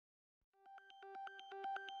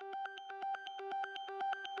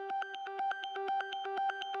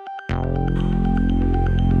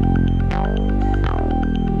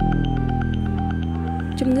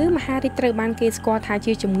ជំងឺមហារីកត្រូវបានគេស្គាល់ថា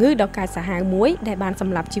ជាជំងឺដ៏កាចសាហាវមួយដែលបានស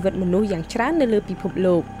ម្លាប់ជីវិតមនុស្សយ៉ាងច្រើននៅលើពិភព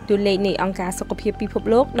លោកតួលេខនៃអង្គការសុខភាពពិភព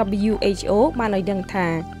លោក WHO បានឲ្យដឹងថា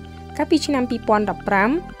កាលពីឆ្នាំ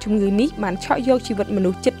2015ជំងឺនេះបានឆក់យកជីវិតមនុ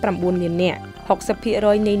ស្សជិត9លាននាក់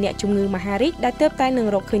 60% នៃអ្នកជំងឺមហារីកដែលទើបតែនឹង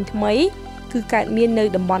រកឃើញថ្មីគឺកើតមាននៅ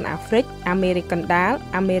តំបន់អាហ្វ្រិក អាមេរិកកណ្ដាល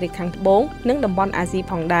អាមេរិកខាងត្បូងនិងតំបន់អាស៊ី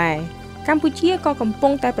ផងដែរកម្ពុជាក៏កំពុ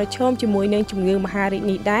ងតែប្រឈមជាមួយនឹងជំងឺមហារីក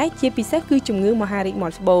នេះដែរជាពិសេសគឺជំងឺមហារីកមា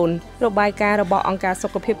ត់ស្បូនរបាយការណ៍របស់អង្គការសុ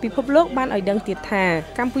ខភាពពិភពលោកបានឲ្យដឹងទៀតថា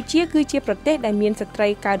កម្ពុជាគឺជាប្រទេសដែលមានស្ត្រី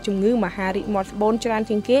កើតជំងឺមហារីកមាត់ស្បូនច្រើន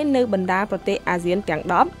ជាងគេនៅបណ្ដាប្រទេសអាស៊ានទាំង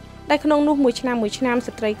10ដែលក្នុងនោះមួយឆ្នាំ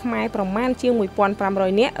ស្ត្រីខ្មែរប្រមាណជាង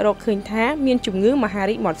 1500 នាក់រកឃើញថាមានជំងឺមហា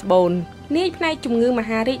រីកមាត់ស្បូននាយផ្នែកជំងឺម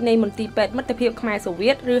ហារីកនៃមន្ទីរពេទ្យមិត្តភាពខ្មែរសូ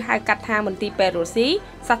វៀតឬហៅកាត់ថាមន្ទីរពេទ្យរុស្ស៊ី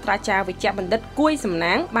សាស្ត្រាចារ្យវេជ្ជបណ្ឌិតគួយសំ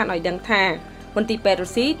ណាងបានឲ្យដឹងថាមន្ទីរពេទ្យរុ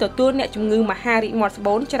ស្ស៊ីទទួលអ្នកជំងឺមហារីកមាត់ស្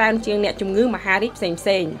បូនច្រើនជាងអ្នកជំងឺមហារីកផ្សេង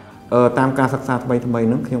តាមការសិក្សាថ្មីហ្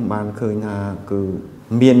នឹងខ្ញុំបានឃើញថាគឺ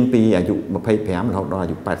មានពីអាយុ25រហូតដល់អា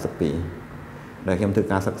យុ82ដែលខ្ញុំធ្វើ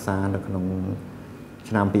ការសិក្សានៅក្នុង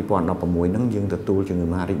ឆ្នាំ2016ហ្នឹងយើងទទួលជំងឺ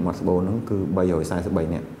មហារីកមាត់ស្បូនហ្នឹងគឺ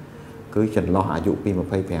343នាក់គឺចន្លោះអាយុពី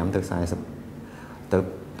25ទៅ40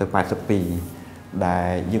ទៅ82ដែល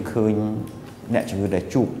យើងឃើញអ្នកជំងឺដែល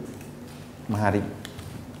ជួបមហារីក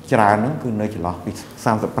ច្រើនហ្នឹងគឺនៅចន្លោះពី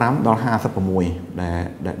35ដល់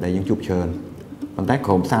56ដែលយើងជួបច្រើនប៉ុន្តែក្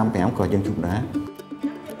រោម35ក៏យើងជួបដែរ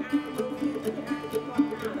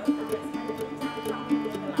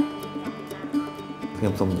ខ្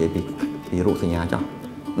ញុំសូមនិយាយពីរោគសញ្ញាចុះ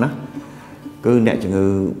ណាគឺអ្នកជំងឺ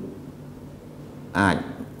អាច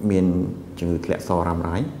មានជំងឺធ្លាក់សររ៉ាំ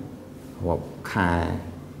រ៉ៃរាប់ខែ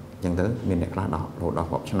អញ្ចឹងទៅមានអ្នកខ្លះដល់រហូតដល់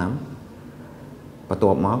រាប់ឆ្នាំបន្ទា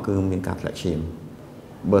ប់មកគឺមានការធ្លាក់ឈាម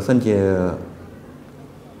បើសិនជា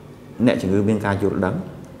អ្នកជំងឺមានការយល់ដឹង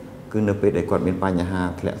គឺនៅពេលដែលគាត់មានបញ្ហា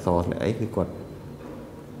ធ្លាក់សរធ្លាក់អីគឺគាត់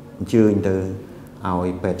អញ្ជើញទៅឲ្យ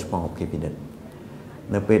ពេទ្យឆ្មបគេពិនិត្យ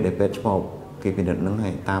នៅពេលដែលពេទ្យឆ្មបគេពិនិត្យហ្នឹងហើ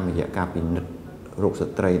យតាមរយៈការពិនិត្យរោគស្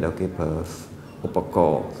ត្រីដែលគេប្រើឧបក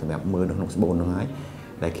រណ៍សម្រាប់មើលនៅក្នុងស្បូនហ្នឹងហើយ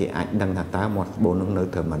ដែលគេអាចដឹងថាតើមាត់ស្បូនហ្នឹងនៅ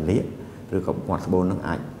ត្រឹម1លាកឬក៏មាត់ស្បូនហ្នឹង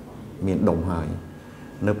អាចមានដុំហើយ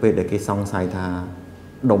នៅពេលដែលគេសង្ស័យថា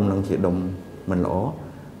ដុំហ្នឹងជាដុំមិនល្អ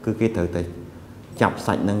គឺគេត្រូវតែចាប់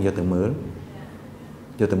សាច់ហ្នឹងយកទៅមើល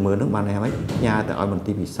ហ្នឹងបានហើយផ្ញើទៅឲ្យមន្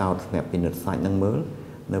ទីរពិសោធន៍សម្រាប់ពិនិត្យសាច់ហ្នឹងមើល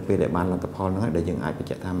នៅពេលដែលបានលទ្ធផលហ្នឹងហើយដែលយើងអាចបញ្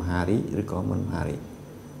ជាក់ថាមហារីកឬក៏មិនមហារីក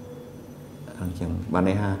អញ្ចឹងបាន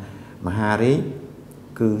ន័យថាមហារីក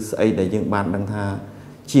គឺស្អីដែលយើងបានដឹងថា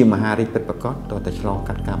ជាមហារីកពិតប្រាកដតើតែឆ្លង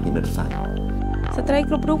កាត់ការពិនិត្យសាច់ស្ត្រី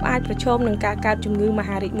គ្រប់រូបអាចប្រឈមនឹងការកើតជំងឺម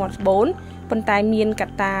ហារីកមាត់ស្បូនប៉ុន្តែមានក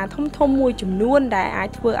ត្តាធំមួយចំនួនដែលអាច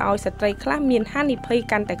ធ្វើឲ្យស្ត្រីខ្លះមានហានិភ័យ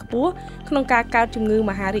កាន់តែខ្ពស់ក្នុងការកើតជំងឺ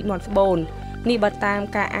មហារីកមាត់ស្បូននេះបើតាម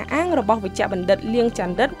ការអះអាងរបស់វេជ្ជបណ្ឌិតលៀងច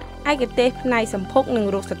ន្ទរិទ្ធឯកទេសផ្នែកសម្ភពនិង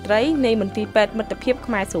រោគស្ត្រីនៃមន្ទីរពេទ្យមិត្តភាព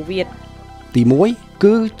ខ្មែរសូវៀតទី1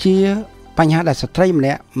គឺជាបញ្ហាដែលស្ត្រីម្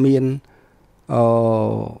នាក់មាន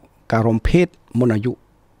ការរំភេទមុនអាយុ17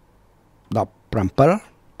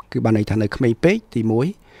គឺបានន័យថានៅក្មេងពេកទី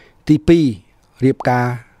1ទី2រៀបការ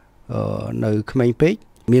នៅក្មេងពេក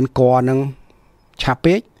មានកនឹងឆាប់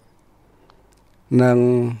ពេកនិង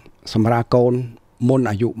សម្រាប់កូនមុន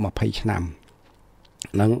អាយុ20ឆ្នាំ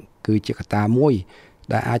ហ្នឹងគឺជាកត្តាមួយ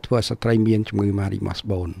ដែលអាចធ្វើឲ្យស្ត្រីមានជំងឺមហារីកមាត់ស្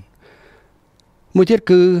បូនមួយទៀត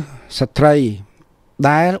គឺស្ត្រី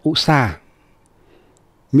ដែលឧស្សាហ៍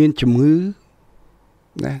មានជំងឺ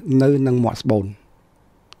ណានៅនឹងមាត់ស្បូន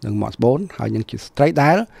ហើយនឹងជាស្ត្រី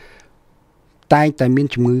ដែលតែងតែមាន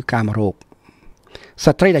ជំងឺកាមរោគ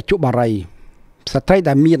ស្ត្រីដែលជក់បារីស្ត្រី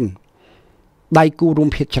ដែលមានដៃគូរួម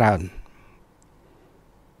ភេទច្រើន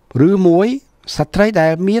ឬមួយស្ត្រីដែ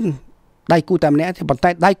លមានដៃគូតែម្នាក់ទេប៉ុន្តែ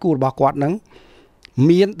ដៃគូរបស់គាត់នឹង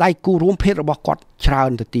មានដៃគូរួមភេទរបស់គាត់ច្រើ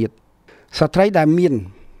នទៅទៀតស្ត្រីដែលមាន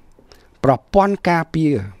ប្រព័ន្ធការពា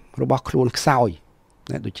ររបស់ខ្លួនខ្សោយ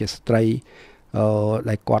ណាដូចជាស្ត្រី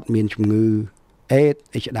ដែលគាត់មានជំងឺអេដ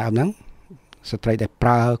អីជាដើមហ្នឹងស្ត្រីដែលប្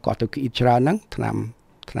រើគាត់ទៅគីច្រើនហ្នឹងថ្នាំ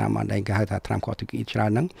អីគេហៅថាថ្នាំគាត់ទៅគីច្រើន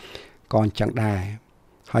ហ្នឹងក៏អញ្ចឹងដែរ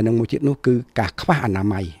ហើយនឹងមួយទៀតនោះគឺការខ្វះអនា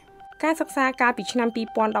ម័យការសិក្សាកាលពីឆ្នាំ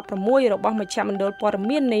2016របស់មជ្ឈមណ្ឌលព័ត៌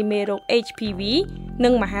មាននៃមេរោគ HPV និ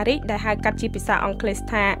ងមហារីកដែលហៅកាត់ជាភាសាអង់គ្លេស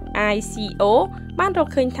ថា ICO បានរក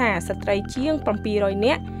ឃើញថាស្ត្រីជាង700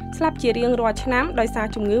នាក់ស្លាប់ជារៀងរាល់ឆ្នាំដោយសារ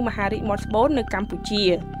ជំងឺមហារីកមាត់ស្បូននៅកម្ពុជា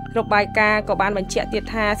របាយការណ៍ក៏បានបញ្ជាក់ទៀត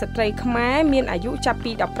ថាស្ត្រីខ្មែរមានអាយុចាប់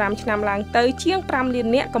ពី15ឆ្នាំឡើងទៅជាង5លាន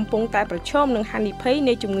នាក់កំពុងតែប្រឈមនឹងហានិភ័យ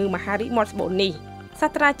នៃជំងឺមហារីកមាត់ស្បូននេះ សា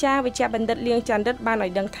ស្ត្រាចារ្យវិជ្ជបណ្ឌិតលៀងច័ន្ទរិទ្ធបានឲ្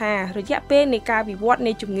យដឹងថារយៈពេលនៃការវិវត្ត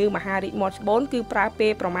នៃជំងឺមហារីកមាត់ច្បូនគឺប្រើពេ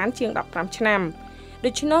លប្រមាណជាង15ឆ្នាំ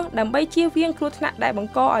ដូច្នោះដើម្បីជៀសវាងគ្រោះថ្នាក់ដែលប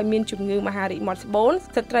ង្កឲ្យមានជំងឺមហារីកមាត់ច្បូន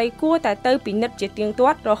ស្ត្រីគួរតែទៅពិនិត្យជាទៀងទា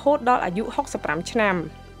ត់រហូតដល់អាយុ65ឆ្នាំ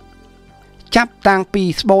ចាប់តាំងពី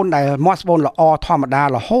ស្បូនដែលមាត់ស្បូនល្អធម្មតា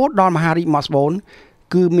រហូតដល់មហារីកមាត់ស្បូន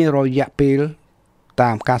គឺមានរយៈពេល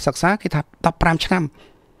តាមការសិក្សាគេថា15ឆ្នាំ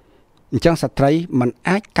អញ្ចឹងស្ត្រីមិន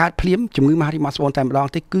អាចកើតភ្លាមជំងឺមហារីកមាត់ស្បូនតែម្ដង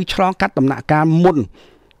ទេគឺឆ្លងកាត់ដំណាក់កាលមុន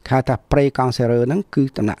គេថា pre-cancer ហ្នឹងគឺ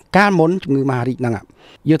ដំណាក់កាលមុនជំងឺមហារីកហ្នឹង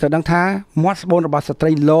យើងត្រូវដឹងថាមាត់ស្បូនរបស់ស្ត្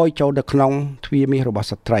រីលយចូលទៅក្នុងទ្វារមាសរបស់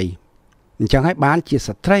ស្ត្រីអញ្ចឹងហើយបានជា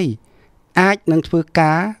ស្ត្រីអាចនឹងធ្វើ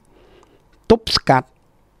ការទប់ស្កាត់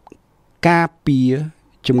ការពារ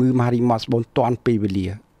ជំងឺមហារីកមាត់ស្បូនទាន់ពេលវេលា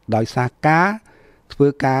ដោយសារការធ្វើ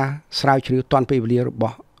ការស្រាវជ្រាវទាន់ពេលវេលារប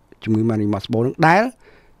ស់ជំងឺមហារីកមាត់ស្បូនដែល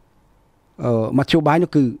មធ្យោបាយនោះ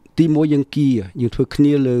គឺទីមួយយើងយើងធ្វើគ្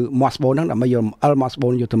នាលើមាត់ស្បូនហ្នឹងដើម្បីយកអលមាត់ស្បូ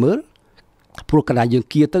នយកទៅមើលព្រោះកណ្ដាលយើង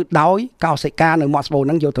ទៅដោយកោសិកានៅមាត់ស្បូន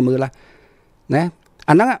ហ្នឹងយកទៅមើលណា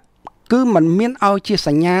អាហ្នឹងគឺมันមានឲ្យជាស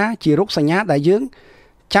ញ្ញាជារោគសញ្ញាដែលយើង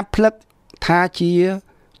ចាប់ផ្លឹកថាជា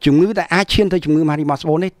ជំងឺដែលអាចឈានទៅជំងឺមហារីកមាត់ស្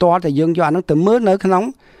បូននេះតើតែយើងយកអាហ្នឹងទៅមើលនៅក្នុង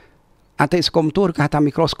អតិសកុំទូឬគេថា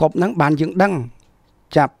មីក្រូស្កូបហ្នឹងបានយើងដឹង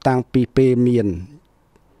ចាប់តាំងពីពេលមាន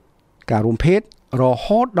ការរួមភេទរ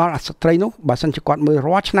ហូតដល់ស្ត្រីនោះបើសិនជាគាត់មើល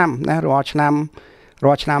រាល់ឆ្នាំណារាល់ឆ្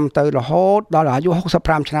នាំទៅរហូតដល់អាយុ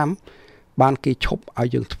65ឆ្នាំបានគេឈប់ឲ្យ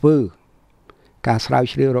យើងធ្វើការស្រាវ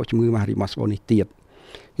ជ្រាវរោគជំងឺមហារីកមាត់ស្បូននេះទៀត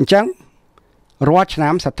អញ្ចឹងរាល់ឆ្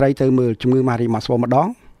នាំស្ត្រីទៅមើលជំងឺមហារីកមាត់ស្បូនម្ដង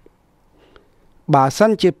បើសិ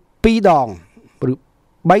នជា2ដងឬ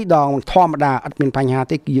3ដងធម្មតាអត់មានបញ្ហា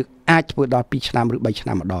ទេគឺយើងអាចធ្វើដល់2ឆ្នាំឬ3ឆ្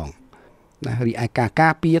នាំម្ដងណារីឯកា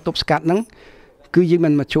រពារទប់ស្កាត់ហ្នឹងគឺយើងមិ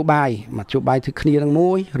នមធ្យោបាយធ្វើគ្នានឹង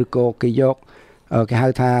មួយឬក៏គេយកគេហៅ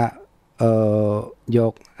ថាយ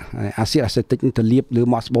កអាស៊ីតអាសេតិកទៅលាបលើ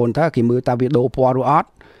មាត់ស្បូនតើគេមើលតើវាដូរពណ៌ឬអត់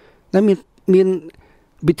ហើយមាន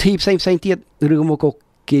វិធីផ្សេងទៀតឬមកក៏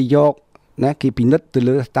គេយកណាគេពិនិត្យទៅ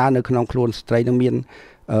លើតើនៅក្នុងខ្លួនស្ត្រីនឹងមាន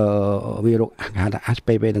វីរុសគេហៅថា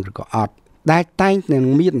HPV នឹងឬក៏អត់ដែលតែងនឹង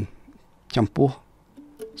មានចំពោះ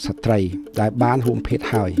ស្ត្រីដែលបានរួមភេទ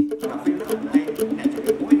ហើយ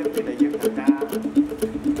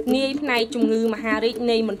នាយផ្នែកជំងឺមហារីក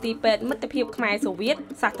នៃមន្ទីរពេទ្យមិត្តភាពខ្មែរសូវៀត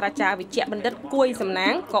សាស្ត្រាចារ្យវិជ្ជបណ្ឌិតគួយសំណា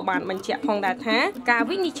ងក៏បានបញ្ជាក់ផងដែរថាការ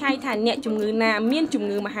វិនិច្ឆ័យថាអ្នកជំងឺណាមានជំ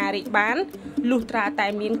ងឺមហារីកបានលុះត្រាតែ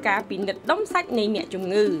មានការពិនិត្យដុំសាច់នៃអ្នកជំ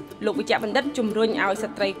ងឺលោកវិជ្ជបណ្ឌិតជំរុញឲ្យ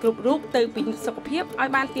ស្ត្រីគ្រប់រូបទៅពិនិត្យសុខភាពឲ្យ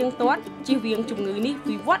បានទៀងទាត់ជៀសវាងជំងឺនេះ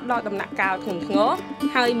វិវត្តដល់ដំណាក់កាលធ្ងន់ធ្ងរ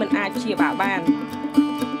ហើយមិនអាចព្យាបាលបាន